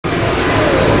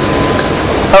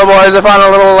Hello boys, I found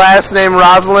a little lass named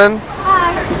Rosalind.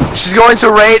 Hi. She's going to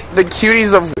rate the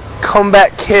cuties of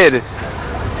Comeback Kid.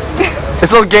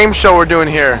 It's a little game show we're doing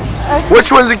here. Okay.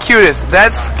 Which one's the cutest?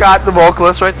 That's Scott, the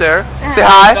vocalist, right there. Say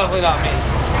hi. Definitely not me.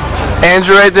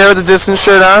 Andrew right there with the Distant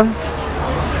shirt on.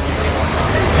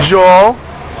 Joel.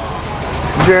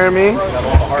 Jeremy.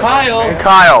 Kyle. And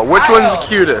Kyle. Which one's the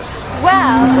cutest? Well,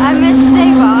 I must say,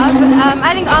 Bob,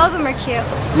 I think all of them are cute.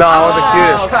 No, I want the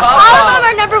cutest. All of them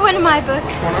are number one in my book.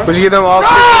 Would you give them all? No!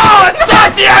 It's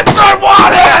not the answer I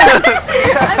wanted!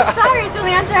 I'm sorry, it's the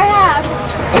only answer I have.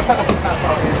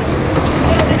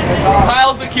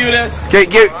 Kyle's the cutest.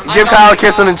 Give Kyle a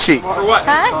kiss on the cheek. Or what?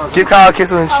 Huh? Give Kyle a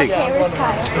kiss on the cheek. Okay, where's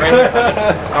Kyle?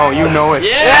 Oh, you know it.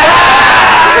 Yeah!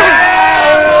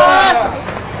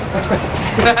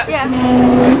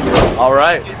 Yeah. All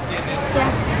right. Yeah.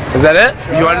 Is that it?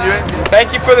 You want to do it?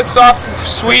 Thank you for the soft,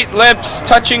 sweet lips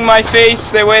touching my face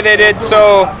the way they did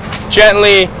so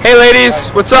gently. Hey ladies,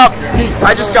 what's up?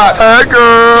 I just got Hey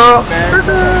girl.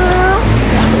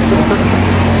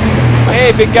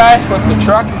 Hey big guy with the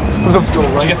truck.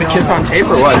 Did you get the kiss on tape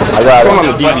or what? I got it on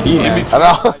the DVD, man. I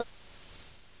know.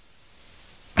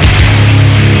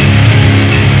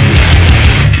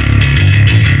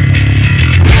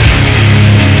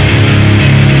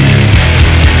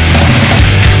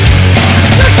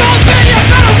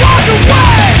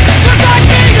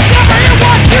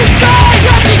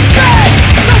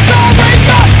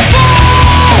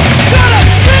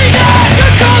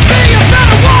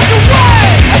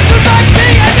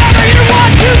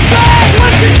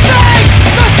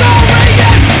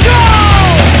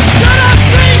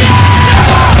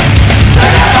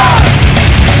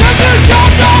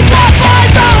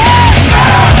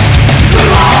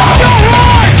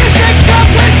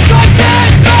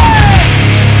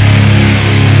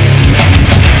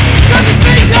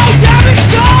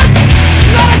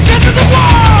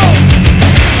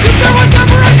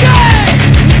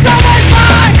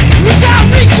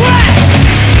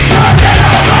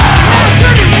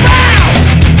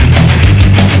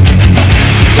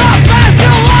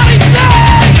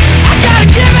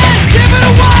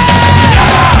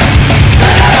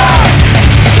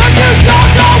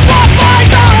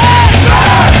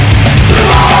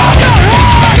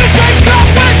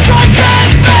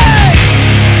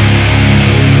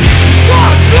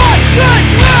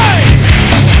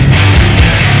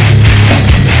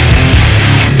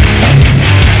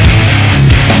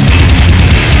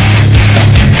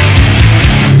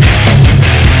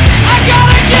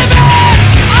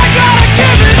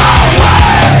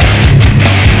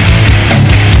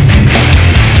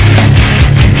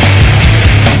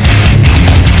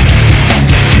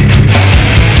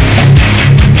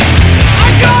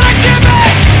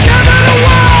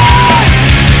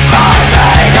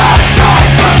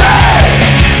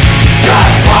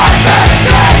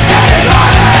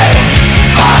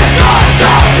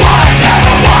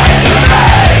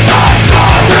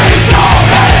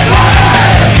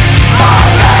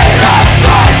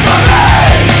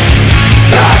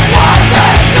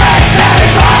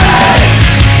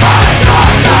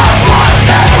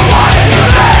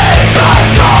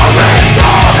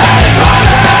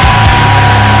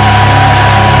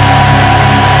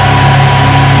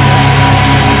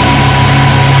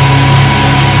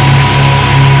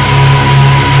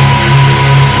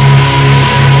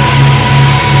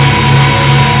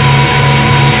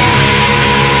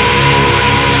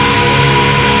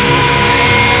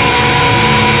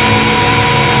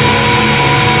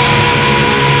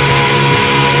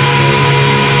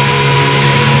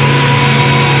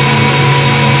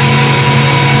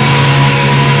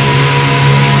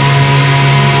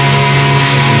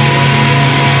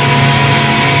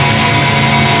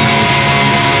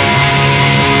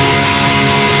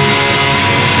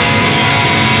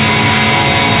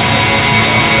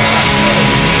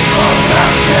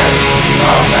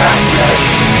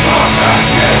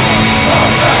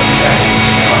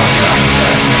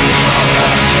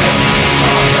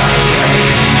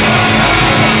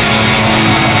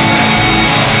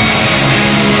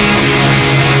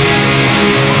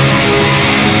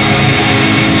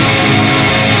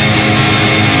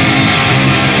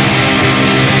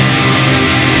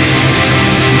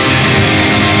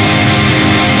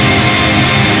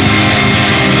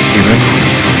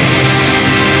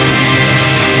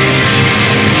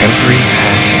 Every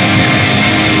passing minute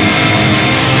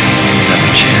is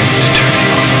another chance to turn it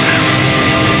all around.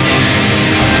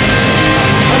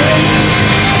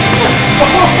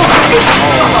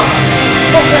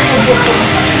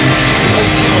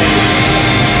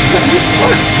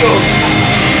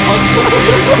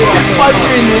 Punch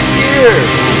me in the ear.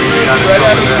 Right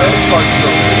out of the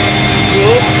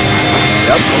Cool.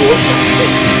 Yep, cool.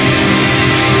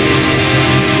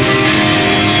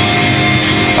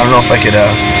 I don't know if I could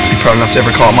be proud enough to ever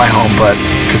call it my home, but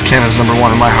because Canada's #1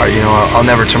 in my heart, you know, I'll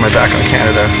never turn my back on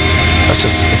Canada. It's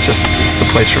the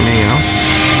place for me, you know.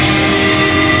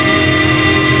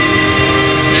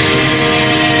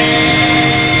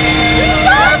 We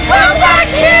love Comeback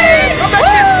Kid! Comeback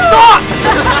Kid sucks!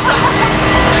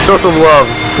 Show some love.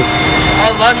 I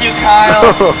love you,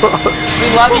 Kyle. We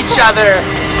love each other.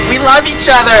 We love each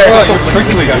other. Oh, you're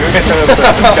prickly. This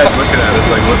guy's looking at us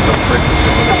like, what the frick is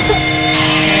going on?